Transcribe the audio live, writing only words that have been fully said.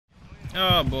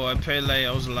Oh boy,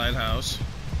 Peleo's Lighthouse.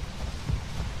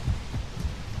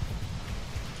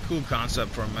 Cool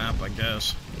concept for a map, I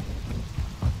guess.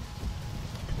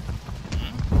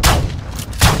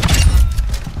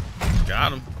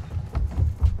 Got him.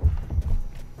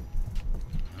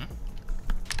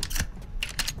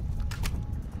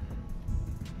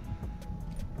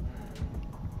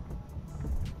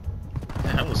 The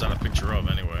hell is that a picture of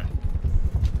anyway?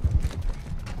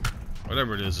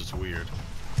 Whatever it is, it's weird.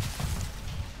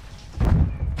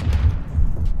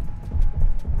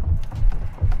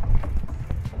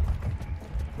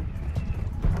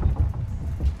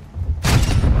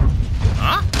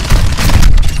 Huh?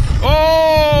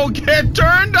 Oh, get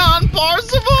turned on,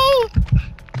 Parzival!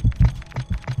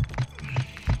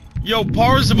 Yo,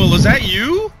 Parzival, is that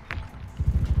you?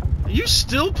 Are you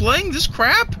still playing this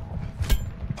crap?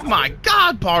 My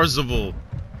God, Parzival!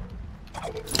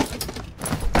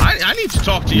 I need to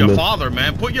talk to your father,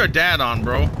 man. Put your dad on,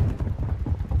 bro.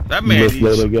 That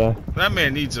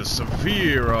man needs a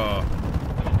severe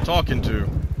talking to.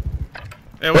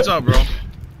 Hey, what's up, bro?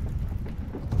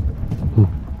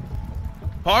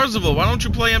 Parzival, why don't you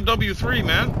play MW3,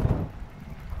 man?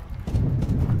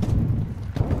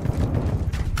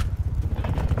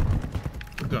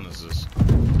 What gun is this?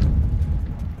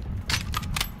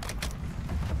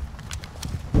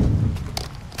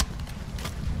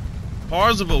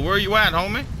 Parzival, where you at,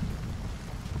 homie?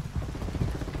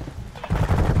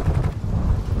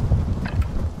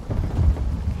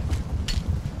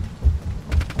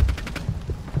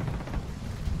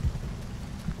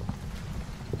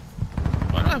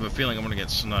 I have a feeling I'm gonna get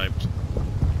sniped.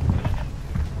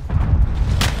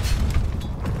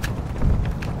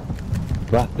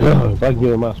 If I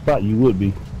get in my spot, you would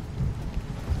be.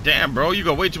 Damn, bro, you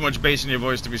got way too much bass in your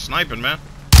voice to be sniping, man.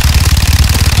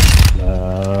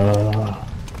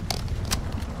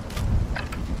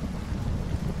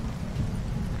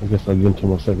 I guess I'll get into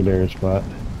my secondary spot.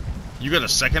 You got a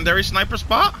secondary sniper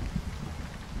spot?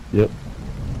 Yep.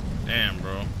 Damn,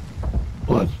 bro.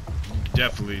 What?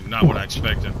 Definitely not what I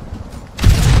expected.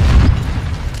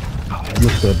 Oh, I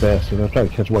missed that bastard. I'm trying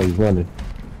to catch while he's running.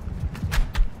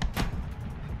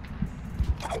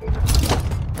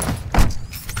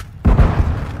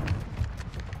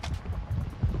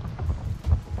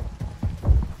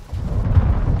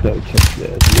 Gotta catch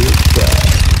that.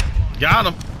 Got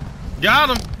him. Got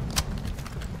him.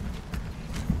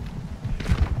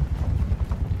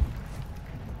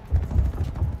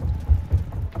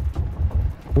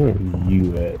 Where are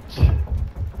you at?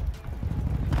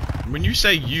 When you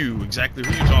say you, exactly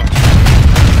who you talking to?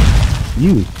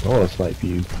 You. I want to snipe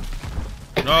you.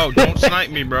 No, don't snipe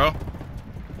me, bro.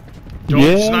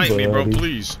 Don't snipe me, bro,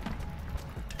 please.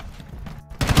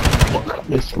 Fuck, I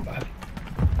missed somebody.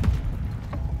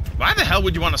 Why the hell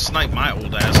would you want to snipe my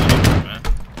old ass anyway, man?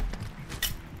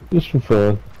 Just for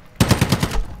fun.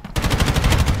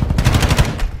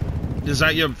 Is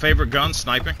that your favorite gun,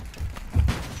 sniping?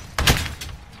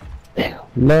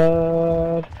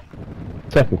 Nah.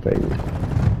 Second favorite.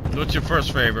 What's your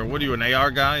first favorite? What are you, an AR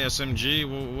guy,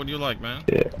 SMG? What do you like, man?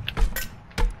 Yeah.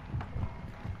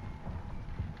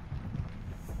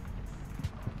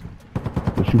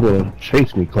 But you gonna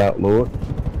chase me, Clout Lord?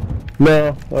 No,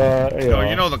 AR. Yo,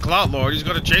 you know the Clout Lord, he's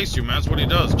gonna chase you, man. That's what he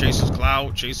does. Chases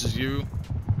Clout, chases you.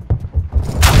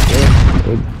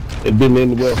 Yeah, it didn't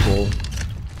end well for him.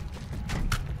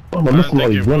 Oh, I'm missing all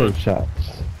these running shots.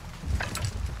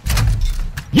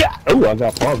 Yeah! Oh, I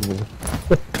got Parzival.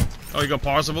 Oh, you got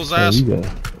Parzival's ass? Yeah,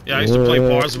 I used to play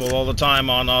Parzival all the time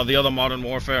on the other Modern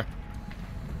Warfare.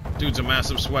 Dude's a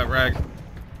massive sweat rag.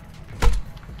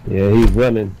 Yeah, he's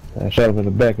running. I shot him in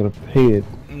the back of the head.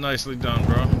 Nicely done,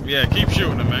 bro. Yeah, keep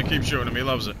shooting him, man. Keep shooting him. He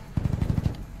loves it.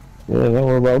 Yeah, don't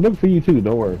worry about it. I'm looking for you too,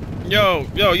 don't worry. Yo,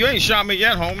 you ain't shot me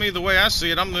yet, homie. The way I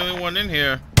see it, I'm the only one in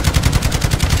here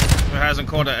who hasn't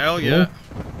caught an L yet.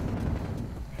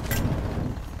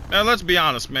 Now, let's be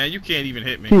honest, man. You can't even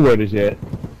hit me. Keyword is yet.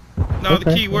 No,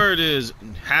 the key word is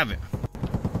haven't.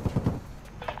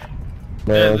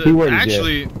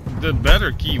 Actually, the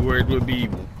better keyword would be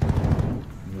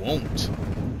won't.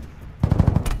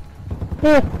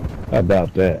 I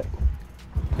doubt that.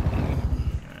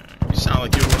 You sound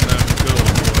like you're one of them good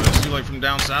old boys. You like from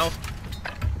down south?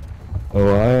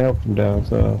 Oh, I am from down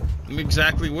south.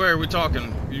 Exactly where are we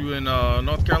talking? You in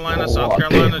North Carolina, South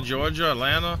Carolina, Georgia,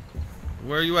 Atlanta?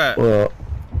 Where are you at? Well,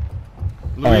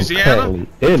 Louisiana?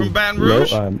 From Baton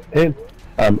Rouge? No,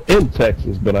 I'm in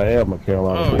Texas, but I am a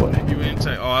Carolina boy. You in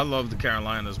Texas? Oh, I love the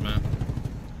Carolinas, man.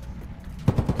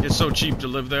 It's so cheap to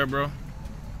live there, bro.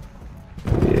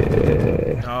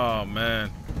 Yeah. Oh man.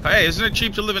 Hey, isn't it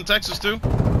cheap to live in Texas too?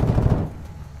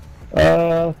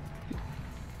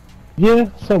 Yeah,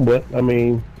 somewhat. I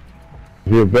mean,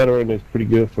 if you're a veteran, it's pretty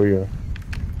good for your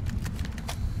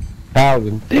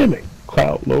housing. Damn it,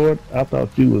 Cloud Lord! I thought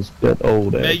you was that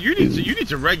old. Man, you need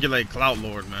to regulate Clout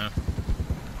Lord, man.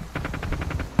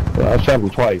 Well, I shot him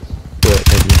twice, but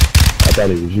I thought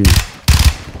it was you.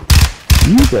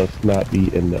 You must not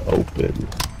be in the open.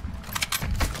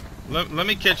 Let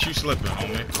me catch you slipping,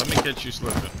 homie. Let me catch you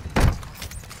slipping.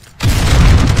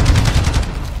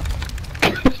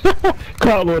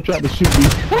 Cloud Lord tried to shoot me.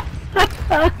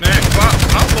 Man,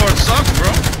 Clout Lord sucks,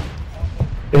 bro.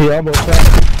 He almost shot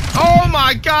me. Oh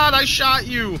my God, I shot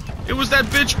you. It was that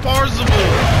bitch Parzival.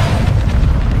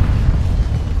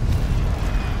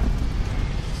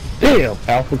 Damn,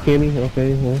 Alpha Kenny.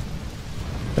 Okay, yeah.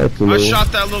 That's a little... I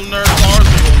shot that little nerd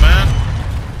Parzival, man.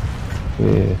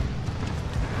 Yeah.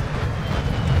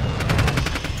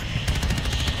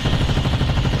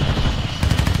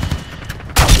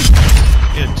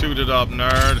 Get tooted up,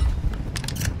 nerd.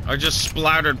 I just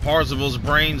splattered Parzival's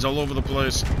brains all over the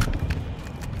place.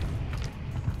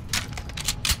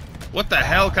 What the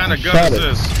hell kind of gun is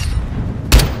this?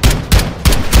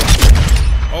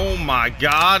 Oh my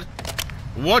God.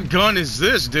 What gun is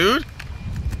this, dude?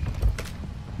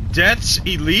 Death's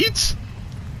Elite?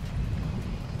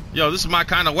 Yo, this is my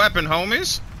kind of weapon,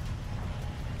 homies.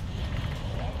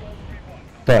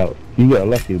 Wow, you got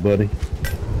lucky, buddy.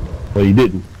 Well, you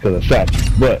didn't, because I shot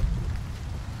you, but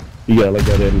you gotta look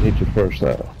at it and hit you first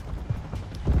time.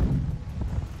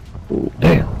 Ooh,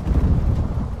 damn.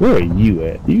 Where are you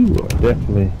at? You are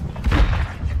definitely...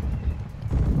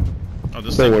 Oh,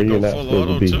 this thing can go full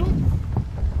auto too?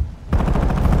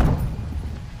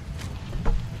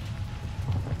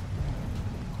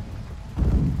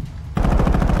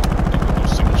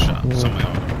 Single shot,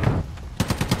 semi-auto.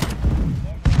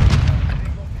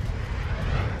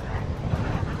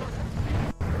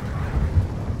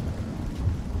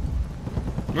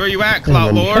 Where you at,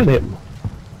 Clout Lord?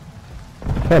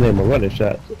 Trying to hit my running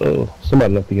shots. Oh,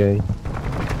 somebody left the game.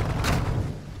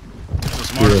 That's the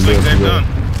smartest thing they've done.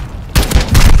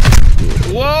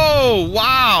 Whoa!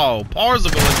 Wow!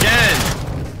 Parzival again!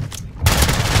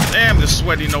 Damn, this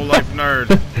sweaty no-life nerd.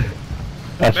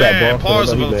 Man,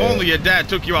 Parzival, if only your dad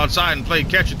took you outside and played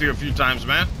catch with you a few times,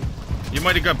 man. You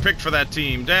might have got picked for that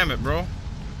team. Damn it, bro.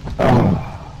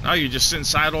 Now you just sit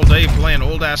inside all day playing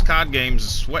old-ass COD games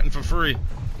and sweating for free.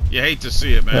 You hate to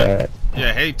see it, man. Right. You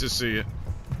hate to see it.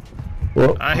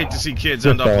 Well, I hate to see kids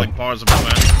end up like Parzival,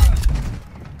 man.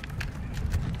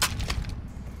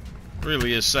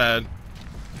 Really is sad.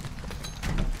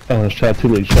 I was trying too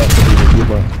many shots to even get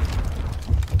my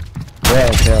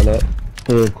round count up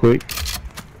real quick.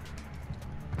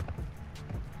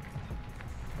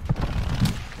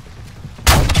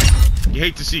 You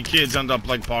hate to see kids end up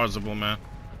like Parzival, man.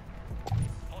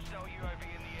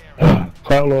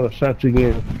 Clout Lord, I shot you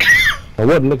again. I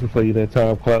wasn't looking for you that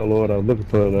time, Clout Lord. I was looking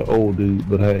for the old dude,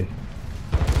 but hey,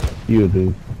 you a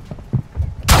dude.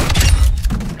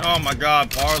 Oh my God,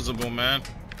 Parzival, man.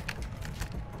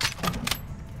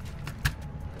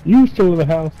 You still in the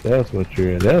house? That's what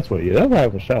you're in. That's what you. That's why I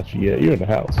haven't shot you yet. You're in the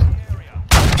house.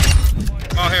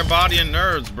 I'm out here bodying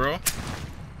nerds, bro.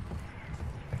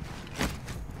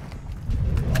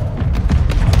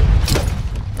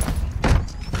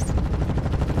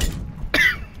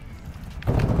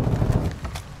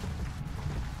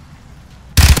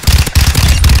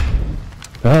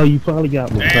 Oh, you finally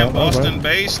got me. Damn, Boston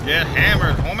base, get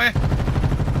hammered, homie.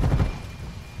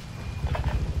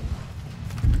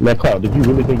 Now, Cloud, did you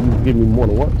really think you could give me more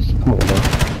than once? Come on, man.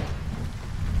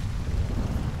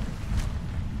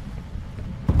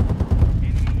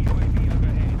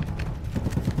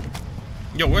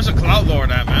 Yo, where's the Clout Lord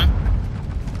at, man?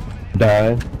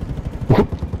 Dying.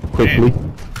 Quickly.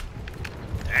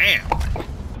 Damn.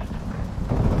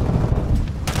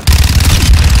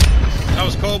 That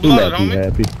was cold-blooded, homie.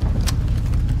 Happy.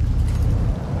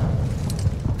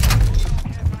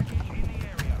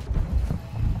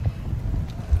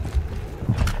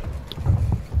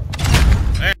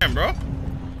 Damn, bro.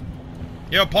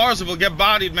 Yo, Parzival, get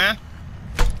bodied, man.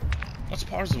 What's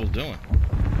Parzival doing?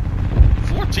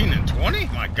 14 and 20?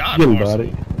 My God, Getting Parzival.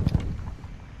 bodied.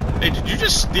 Hey, did you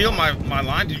just steal my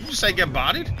line? Did you just say get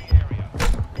bodied?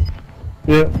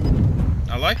 Yeah.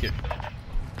 I like it.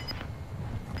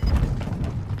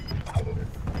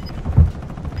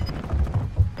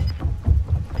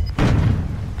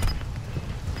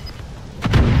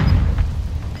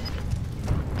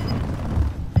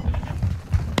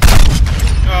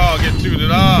 Oh, get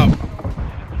tooted up.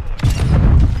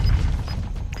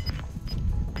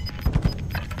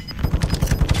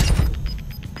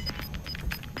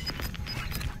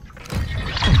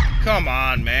 Come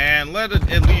on, man. man. Let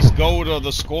it at least go to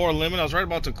the score limit. I was right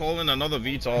about to call in another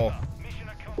VTOL.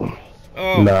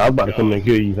 Oh, nah, I was about to come and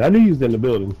kill you. I knew you was in the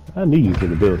building.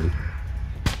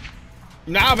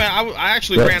 Nah, man, I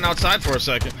actually ran outside for a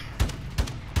second.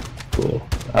 Cool.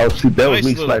 That was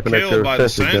me sniping at your by the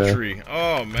sentry. Sentry.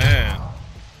 Oh, man.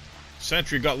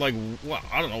 Sentry got like, what,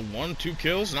 I don't know, 1-2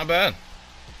 kills? Not bad.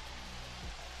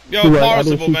 Yo,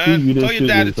 Parzival, man. Tell your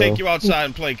dad to take you outside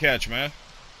and play catch, man.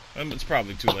 It's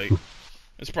probably too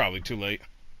late.